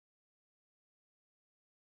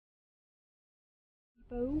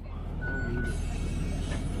Oh.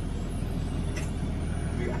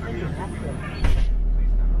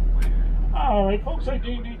 All right, folks, I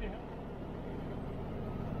do need to help.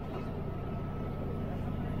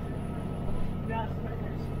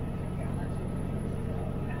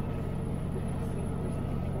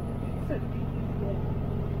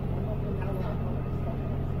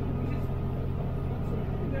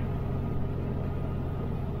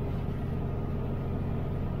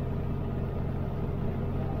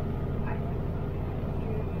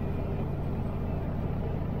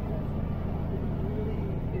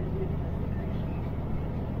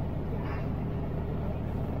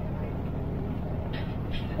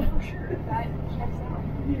 That checks out.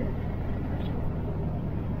 Yeah.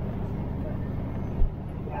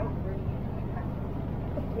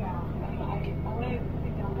 Yeah. I want to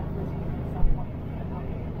pick down that person at some point. I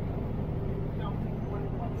don't think one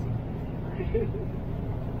of us.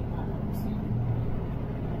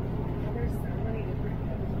 There's so many different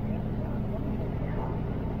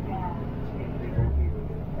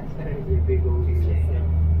That's a big old deal.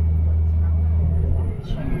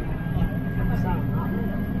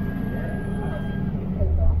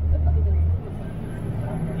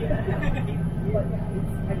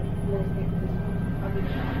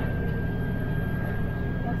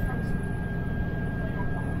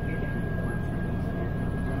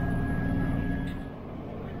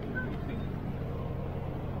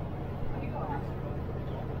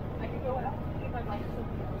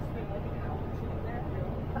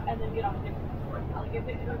 and then get on a different one. I'll give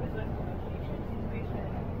it to a location situation.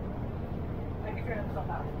 I figure myself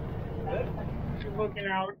out. You're looking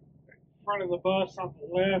out in front of the bus on the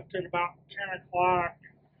left at about 10 o'clock.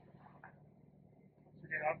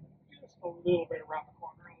 Yeah, just a little bit around the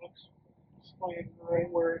corner. It looks displaying right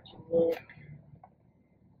where it's look.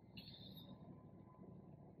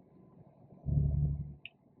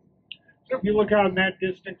 So if you look out in that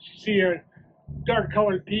distance, you see a dark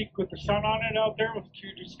colored peak with the sun on it out there with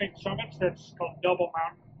two distinct summits. That's called Double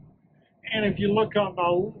Mountain. And if you look on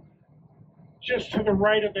the just to the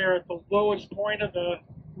right of there at the lowest point of the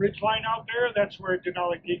ridge line out there, that's where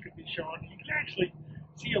Denali Peak could be shown. You can actually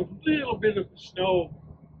see a little bit of the snow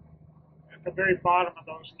at the very bottom of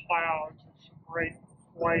those clouds. It's bright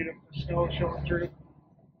white of the snow showing through.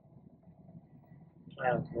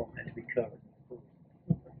 Clouds won't have to be covered.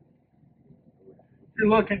 If you're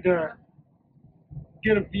looking to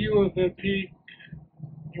get a view of the peak,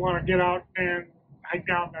 you want to get out and hike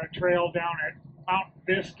down the trail down at Mount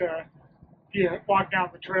Vista. If you walk down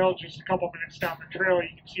the trail just a couple minutes down the trail, you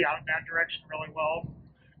can see out in that direction really well.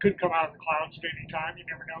 Could come out of the clouds at any time, you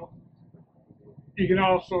never know. You can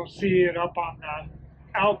also see it up on the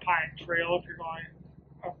Alpine Trail if you're going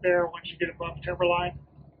up there once you get above Timberline.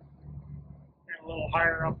 And a little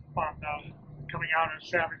higher up on coming out of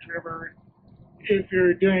Savage River. If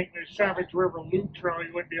you're doing the Savage River Loop Trail,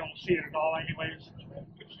 you wouldn't be able to see it at all anyways.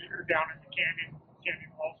 Because you're down in the canyon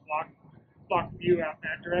walls block the view out in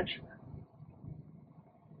that direction.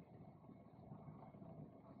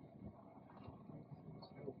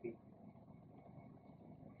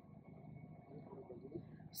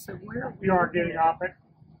 So where we are getting off at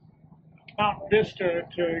Mount Vista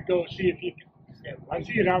to go see if you can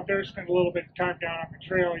see it out there, spend a little bit of time down on the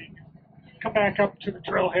trail. You can come back up to the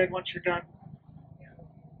trailhead once you're done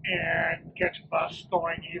and catch a bus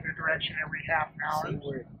going either direction every half an hour. See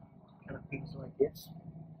where it kind of peaks like this?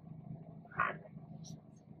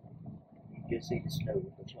 You just see the snow,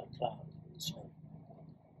 it looks like clouds in the snow.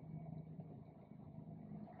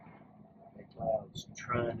 The clouds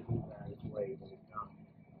trying to move out of its way, but it's not.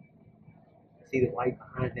 See the light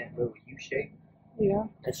behind that little U shape? Yeah.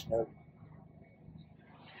 That's snow.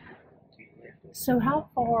 So how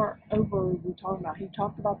far over are we talking about? He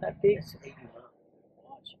talked about that big. That's 80 miles.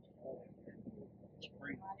 Watch.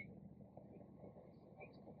 Spring.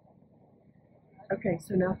 Okay,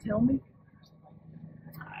 so now tell me.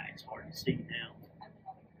 It's hard to see now,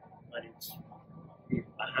 but it's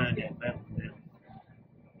behind that mountain now.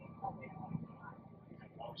 I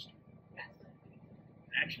lost it.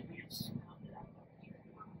 Actually, it's.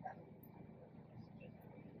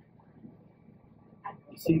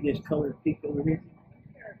 You see this colored peak over here?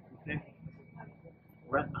 Okay.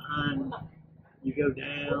 Right behind, you go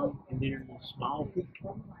down, and there's a small peak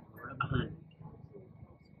right behind it.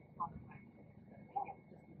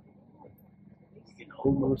 You can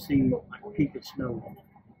almost see like a peak of snow.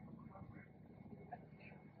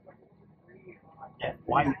 That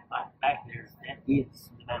white back there, that is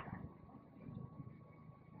the mountain.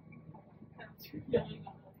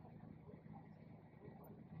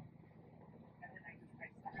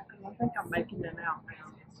 I think I'm making it out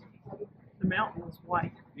now. The mountain is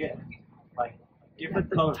white, Yeah. Like but different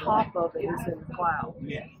the colors. top of it is in cloud.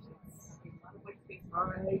 Yeah.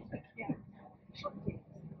 Right.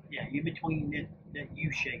 Yeah, in between that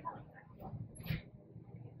U shape.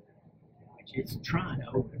 Which it's trying to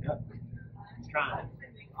open up. It's trying.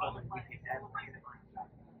 Probably we can have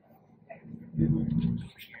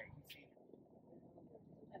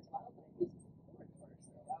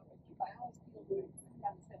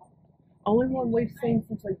Only one we've seen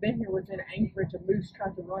since we've been here was in Anchorage. A moose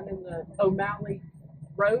tried to run in the O'Malley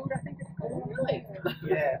Road, I think it's called. Really?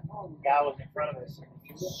 Yeah, guy was in front of us and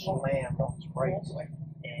he slammed on his brakes,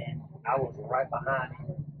 and I was right behind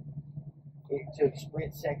him. It took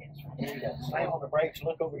split seconds for me to slam on the brakes,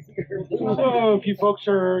 look over here. So if you folks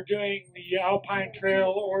are doing the Alpine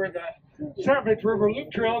Trail or the Savage River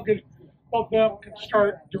Loop Trail, both of them can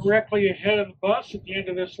start directly ahead of the bus at the end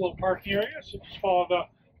of this little parking area, so just follow the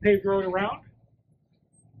paved road around.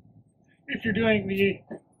 If you're doing the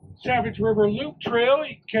Savage River Loop Trail,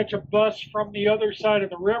 you can catch a bus from the other side of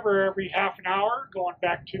the river every half an hour going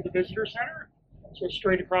back to the visitor center. So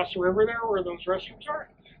straight across the river there where those restrooms are.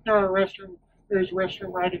 There's a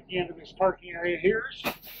restroom right at the end of this parking area here.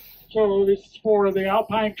 So this is for the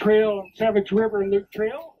Alpine Trail and Savage River Loop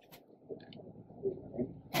Trail.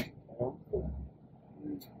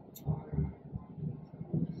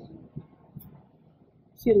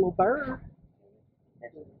 See a little bird.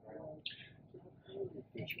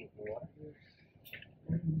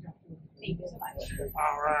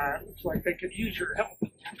 All right, looks like they could use your help.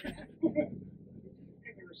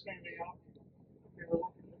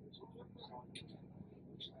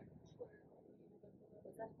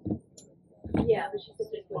 Yeah, but she said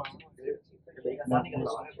there's no.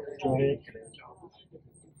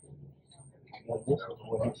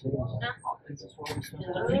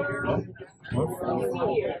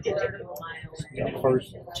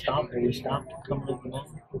 First stop, we stopped coming up the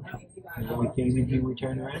mountain. And when we came in here, we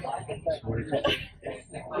turned around.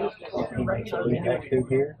 So he makes a loop back through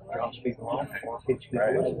here, drops people off, or picks people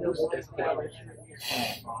up.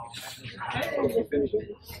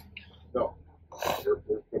 No, we're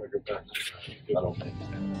gonna go back. I don't think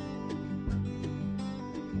so.